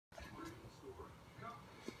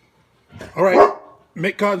All right,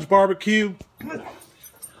 Mick Cotton's barbecue. I'm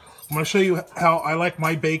going to show you how I like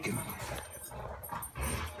my bacon.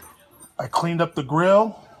 I cleaned up the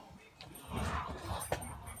grill.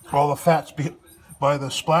 All the fat's by the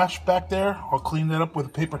splash back there. I'll clean that up with a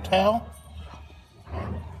paper towel.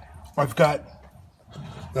 I've got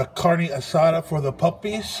the carne asada for the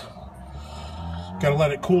puppies. Gotta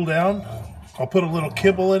let it cool down. I'll put a little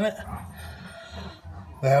kibble in it.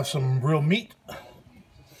 They have some real meat.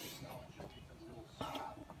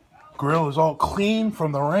 Grill is all clean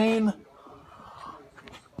from the rain.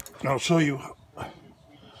 I'll show you.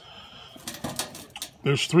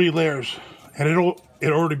 There's 3 layers, and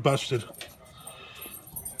it already busted.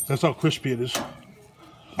 That's how crispy it is.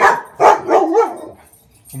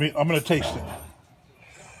 I'm gonna taste it.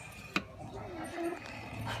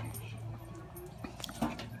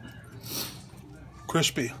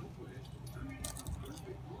 Crispy.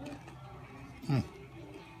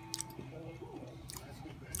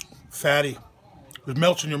 Fatty. It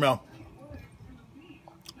melts in your mouth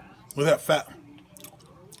with that fat.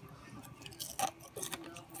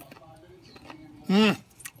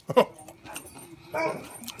 Oh.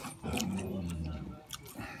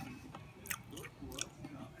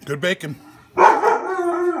 Good bacon.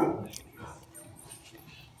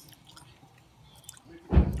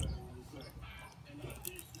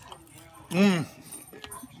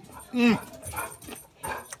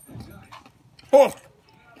 Oh.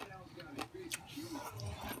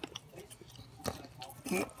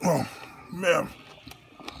 Oh, man.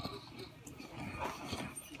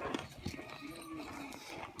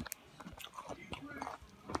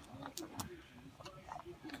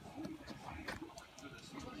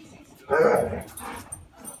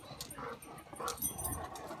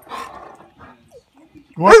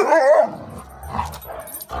 What?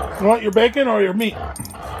 You want your bacon or your meat?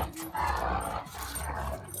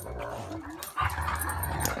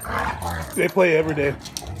 They play every day.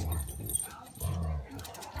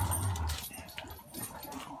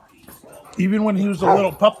 Even when he was a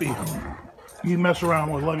little puppy, he'd mess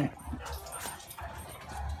around with Lemmy.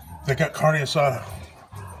 They got carne asada.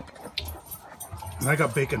 And I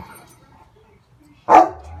got bacon.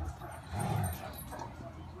 All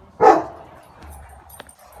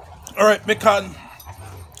right, Mick Cotton.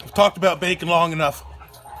 I've talked about bacon long enough.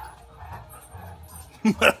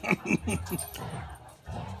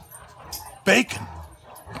 Bacon.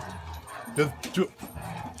 The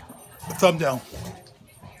thumb down.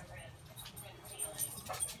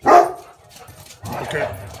 Okay.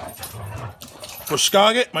 For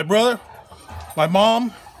Scoggett, my brother, my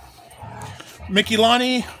mom, Mickey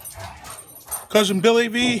Lonnie, cousin Billy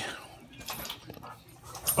V,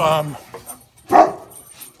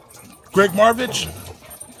 Greg Marvich,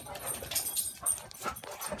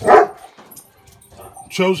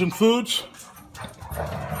 Chosen Foods.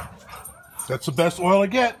 That's the best oil I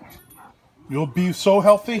get. You'll be so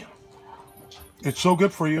healthy. It's so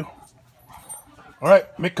good for you. All right,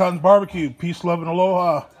 Mick Cotton's barbecue. Peace, love, and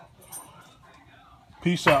aloha.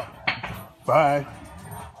 Peace out. Bye.